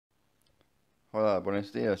Hola,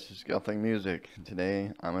 buenos dias. It's Gelfling Music. Today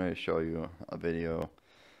I'm going to show you a video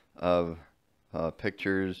of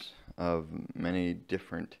pictures of many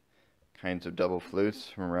different kinds of double flutes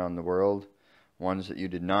from around the world, ones that you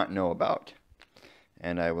did not know about.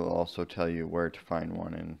 And I will also tell you where to find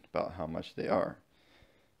one and about how much they are,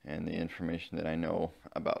 and the information that I know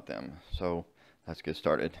about them. So let's get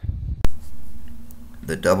started.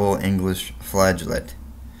 The double English flageolet.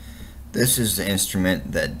 This is the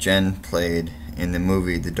instrument that Jen played in the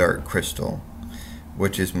movie The Dark Crystal,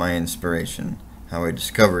 which is my inspiration, how I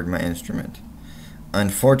discovered my instrument.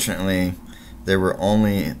 Unfortunately, there were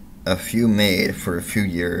only a few made for a few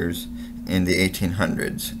years in the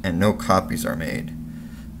 1800s, and no copies are made.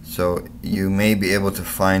 So you may be able to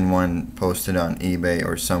find one posted on eBay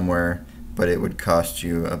or somewhere, but it would cost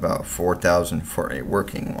you about $4,000 for a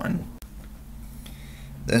working one.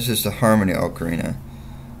 This is the harmony ocarina,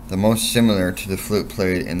 the most similar to the flute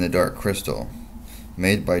played in The Dark Crystal,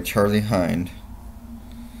 made by Charlie Hind.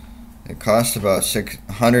 It costs about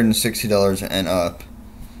 $160 and up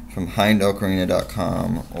from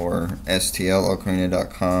hindocarina.com or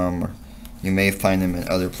stlocarina.com, or you may find them in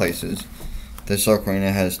other places. This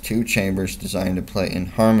ocarina has two chambers designed to play in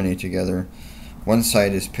harmony together. One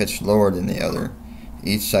side is pitched lower than the other.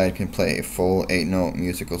 Each side can play a full 8-note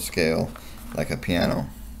musical scale like a piano.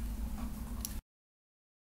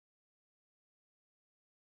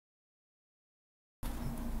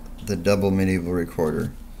 The double medieval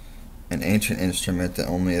recorder, an ancient instrument that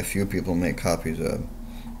only a few people make copies of.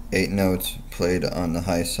 8 notes played on the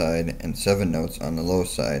high side and 7 notes on the low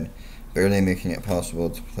side, barely making it possible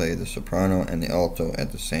to play the soprano and the alto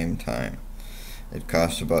at the same time. It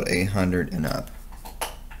costs about $800 and up.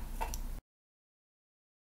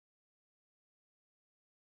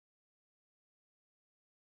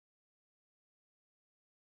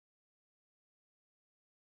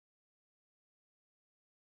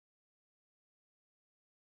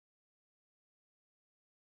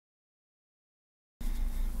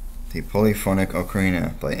 The polyphonic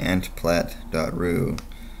ocarina by antplatt.ru.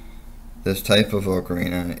 This type of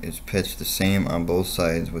ocarina is pitched the same on both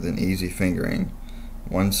sides with an easy fingering.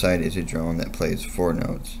 One side is a drone that plays 4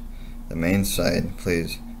 notes. The main side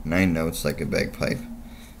plays 9 notes like a bagpipe.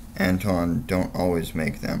 Anton don't always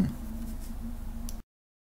make them.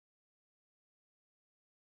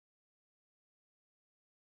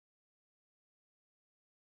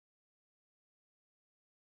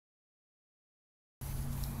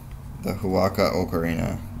 The Huaca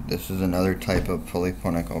ocarina. This is another type of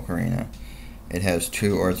polyphonic ocarina. It has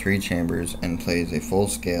 2 or 3 chambers and plays a full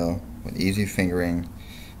scale with easy fingering.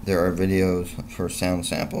 There are videos for sound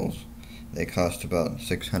samples. They cost about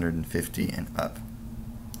 $650 and up.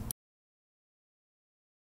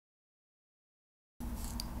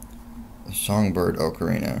 The Songbird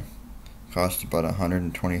ocarina costs about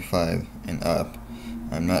 $125 and up.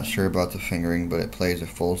 I'm not sure about the fingering, but it plays a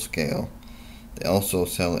full scale. They also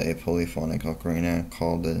sell a polyphonic ocarina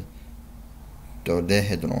called the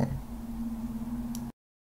dodecahedron.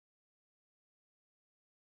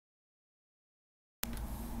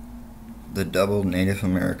 The double Native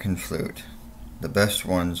American flute. The best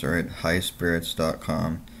ones are at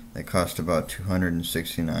highspirits.com. They cost about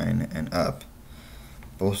 $269 and up.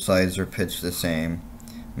 Both sides are pitched the same.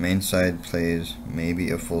 Main side plays maybe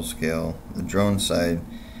a full scale. The drone side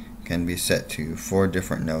can be set to 4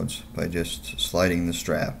 different notes by just sliding the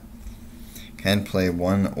strap. Can play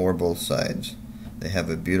one or both sides. They have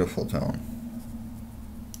a beautiful tone.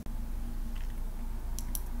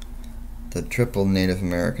 The triple Native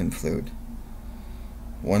American flute.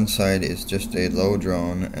 One side is just a low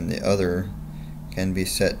drone and the other can be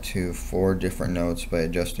set to 4 different notes by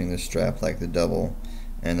adjusting the strap like the double,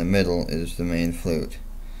 and the middle is the main flute.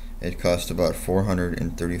 It costs about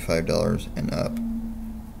 $435 and up.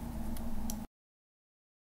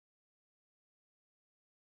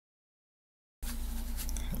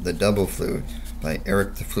 The Double Flute by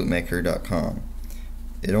erictheflutemaker.com.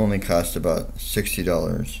 It only costs about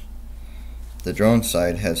 $60. The drone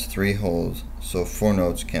side has 3 holes, so 4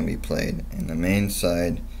 notes can be played, and the main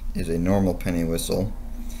side is a normal penny whistle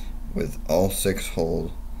with all 6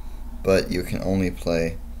 holes, but you can only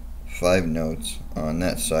play 5 notes on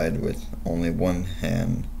that side with only one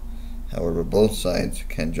hand. However, both sides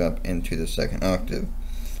can jump into the second octave.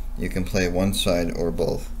 You can play one side or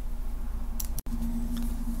both.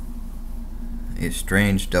 A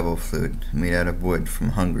strange double flute made out of wood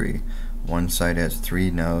from Hungary. One side has 3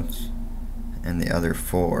 notes and the other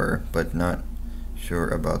 4, but not sure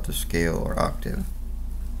about the scale or octave.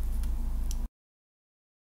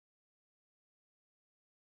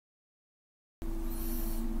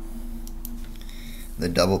 The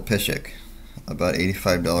double pishik, about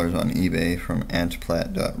 $85 on eBay from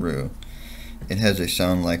antplat.ru. It has a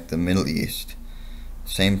sound like the Middle East.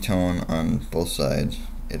 Same tone on both sides.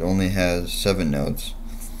 It only has 7 notes.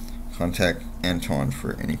 Contact Antoine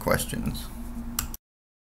for any questions.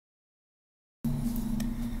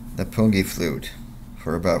 The Pungi flute,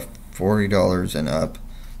 for about $40 and up,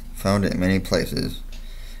 found at many places.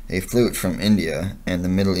 A flute from India and the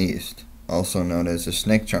Middle East, also known as the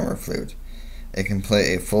snake charmer flute. It can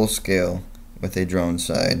play a full scale with a drone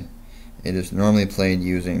side. It is normally played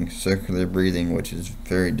using circular breathing, which is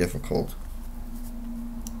very difficult.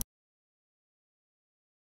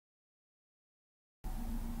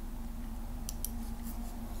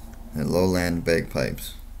 The lowland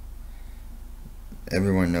bagpipes.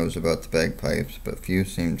 Everyone knows about the bagpipes, but few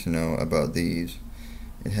seem to know about these.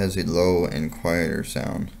 It has a low and quieter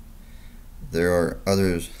sound. There are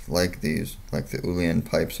others like these, like the Uilleann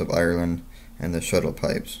pipes of Ireland and the shuttle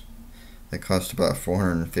pipes. They cost about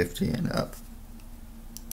 $450 and up.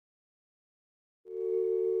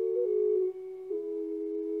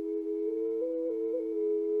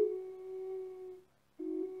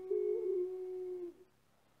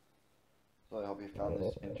 So I hope you found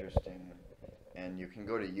this interesting, and you can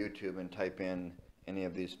go to YouTube and type in any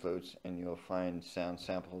of these flutes and you'll find sound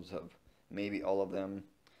samples of maybe all of them.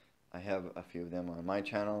 I have a few of them on my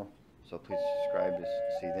channel, so please subscribe to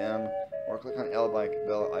see them, or click on the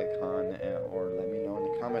bell icon, or let me know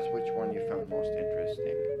in the comments which one you found most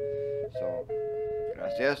interesting. So,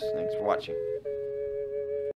 gracias, thanks for watching.